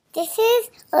This is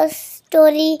a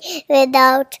story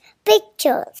without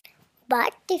pictures.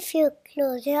 But if you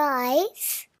close your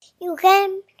eyes, you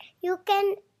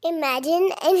can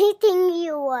imagine anything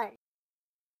you want.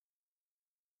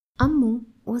 Ammu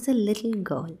was a little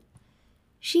girl.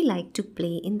 She liked to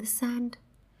play in the sand.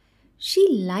 She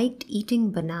liked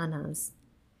eating bananas.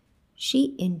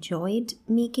 She enjoyed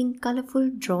making colorful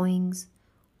drawings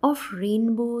of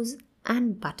rainbows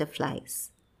and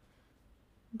butterflies.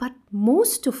 But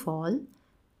most of all,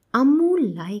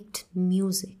 Ammu liked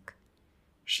music.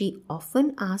 She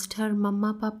often asked her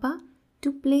Mama Papa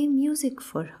to play music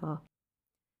for her.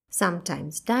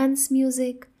 Sometimes dance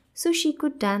music so she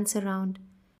could dance around.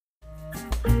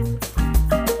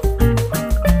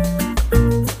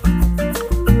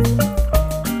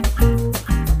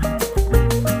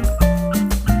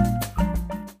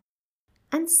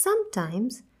 And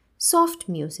sometimes soft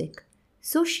music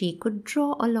so she could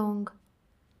draw along.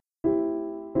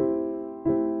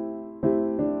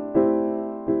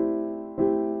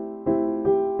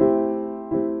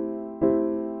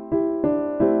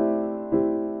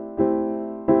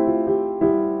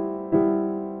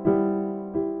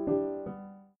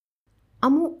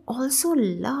 Amu also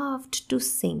loved to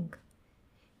sing.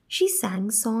 She sang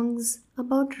songs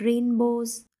about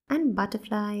rainbows and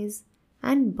butterflies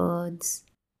and birds.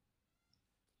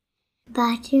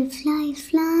 Butterflies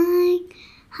flying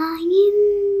high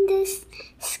in the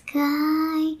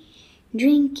sky,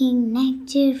 drinking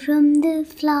nectar from the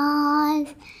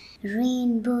flowers.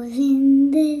 Rainbows in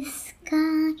the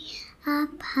sky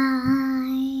up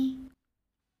high.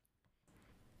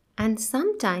 And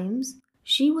sometimes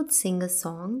she would sing a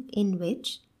song in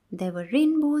which there were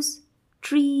rainbows,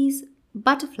 trees,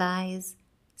 butterflies,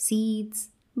 seeds,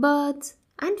 birds,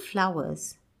 and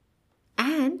flowers.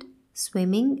 And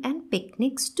swimming and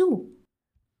picnics too.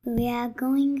 We are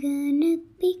going on a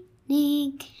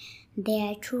picnic.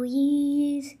 There are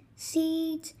trees,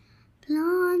 seeds,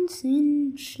 plants,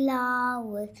 and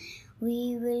flowers.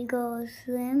 We will go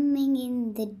swimming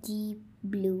in the deep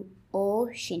blue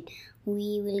ocean.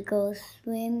 We will go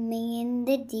swimming in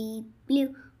the deep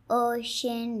blue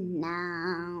ocean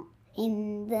now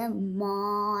in the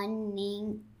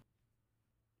morning.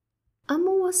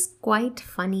 Ammu was quite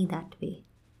funny that way.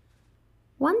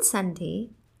 One Sunday,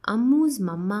 Ammu's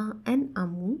mama and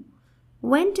Ammu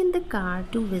went in the car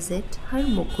to visit her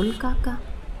Mukul Kaka.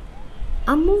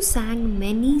 Ammu sang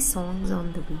many songs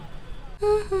on the way.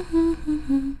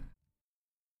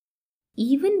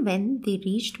 Even when they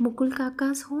reached Mukul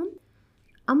Kaka's home,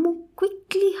 Ammu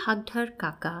quickly hugged her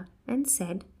Kaka and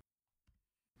said,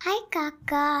 Hi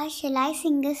Kaka, shall I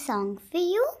sing a song for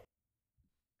you?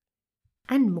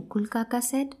 And Mukul Kaka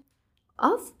said,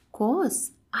 Of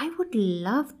course, I would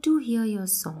love to hear your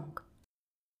song.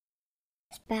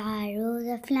 Sparrows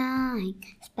are flying,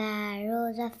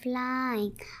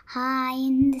 high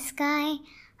in the sky,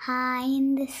 high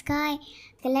in the sky,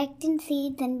 collecting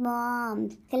seeds and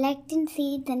bombs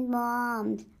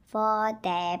for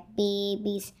their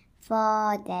babies,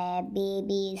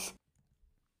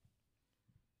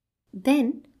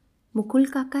 Then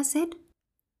Mukul Kaka said,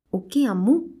 Okay,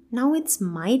 Ammu, now it's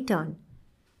my turn.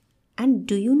 And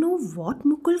do you know what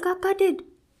Mukul Kaka did?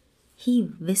 He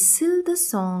whistled the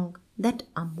song that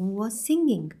Ammu was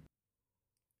singing.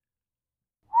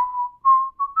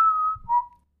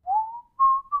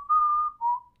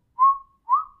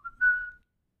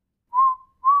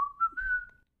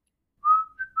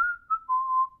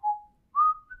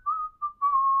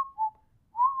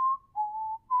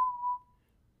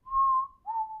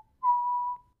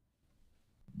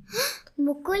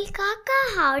 Mukul Kaka,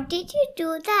 how did you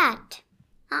do that?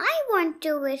 I want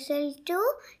to whistle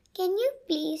too. Can you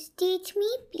please teach me?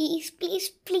 Please.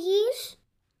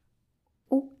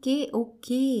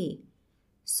 Okay.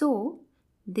 So,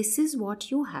 this is what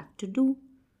you have to do.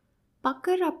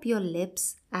 Pucker up your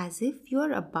lips as if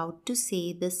you're about to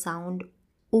say the sound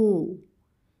O.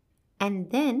 And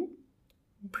then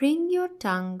bring your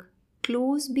tongue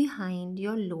close behind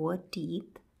your lower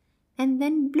teeth and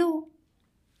then blow.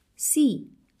 See,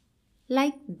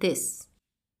 like this.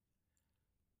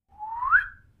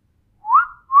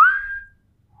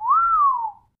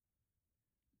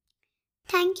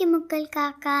 Thank you, Mukul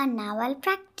Kaka. Now I'll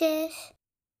practice.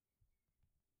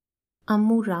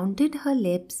 Ammu rounded her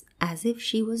lips as if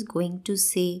she was going to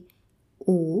say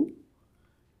O,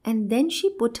 and then she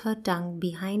put her tongue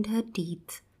behind her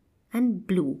teeth and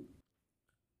blew.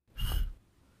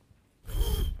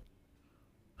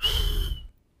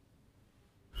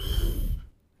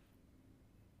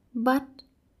 But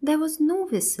there was no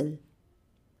whistle.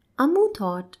 Ammu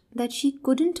thought that she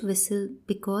couldn't whistle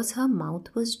because her mouth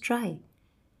was dry.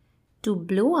 To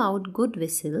blow out good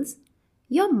whistles,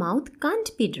 your mouth can't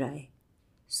be dry.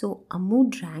 So Ammu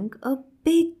drank a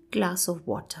big glass of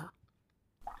water.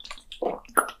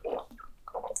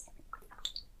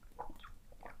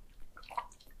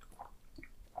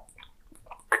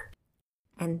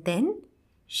 And then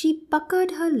she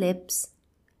puckered her lips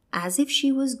as if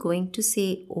she was going to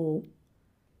say oh.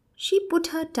 She put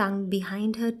her tongue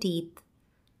behind her teeth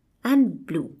and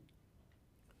blew.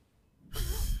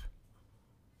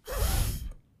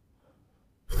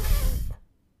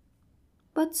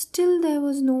 But still there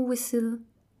was no whistle.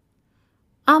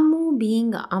 Ammu,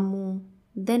 being Ammu,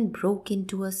 then broke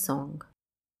into a song.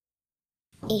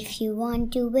 If you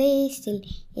want to whistle,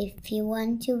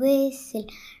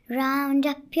 round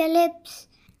up your lips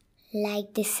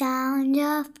like the sound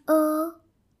of O.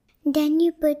 Then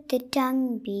you put the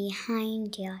tongue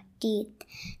behind your teeth.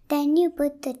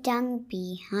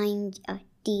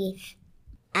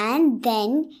 And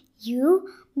then you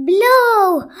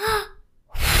blow.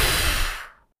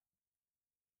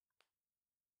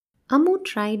 Ammu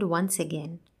tried once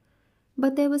again,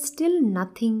 but there was still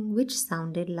nothing which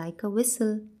sounded like a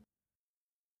whistle.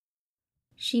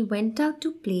 She went out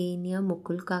to play near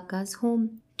Mukul Kaka's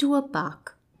home to a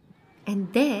park,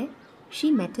 and there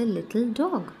she met a little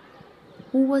dog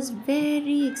who was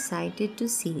very excited to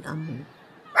see Ammu.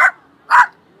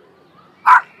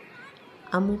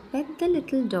 Ammu pet the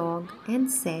little dog and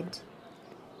said,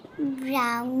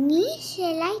 Brownie,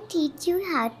 shall I teach you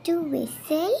how to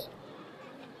whistle?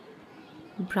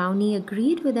 Brownie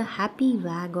agreed with a happy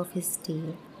wag of his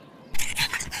tail.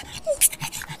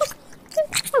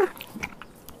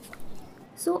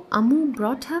 So Ammu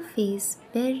brought her face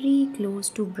very close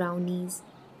to Brownie's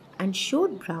and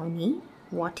showed Brownie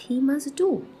what he must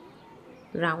do.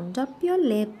 Round up your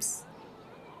lips,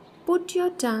 put your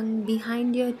tongue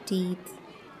behind your teeth,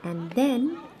 and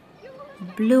then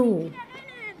blow.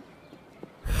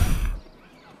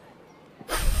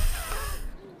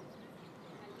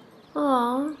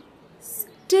 Ah,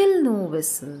 still no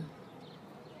whistle.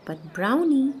 But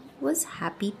Brownie was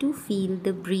happy to feel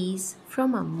the breeze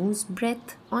from Ammu's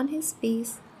breath on his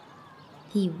face.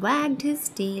 He wagged his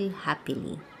tail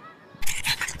happily.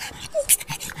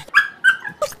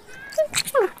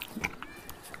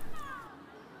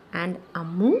 And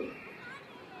Ammu?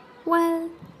 Well,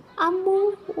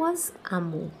 Ammu was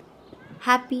Ammu,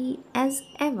 happy as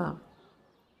ever.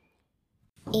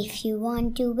 If you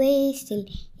want to whistle,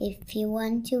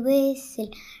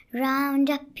 round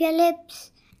up your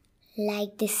lips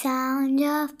like the sound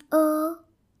of O.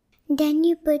 Then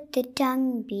you put the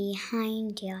tongue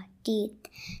behind your teeth.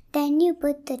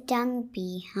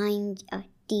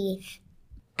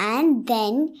 And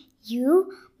then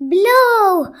you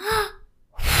blow.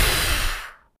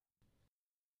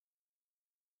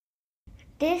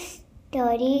 This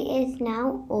story is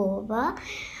now over,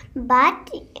 but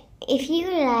if you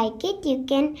like it, you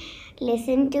can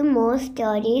listen to more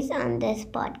stories on this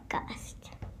podcast.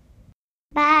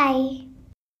 Bye.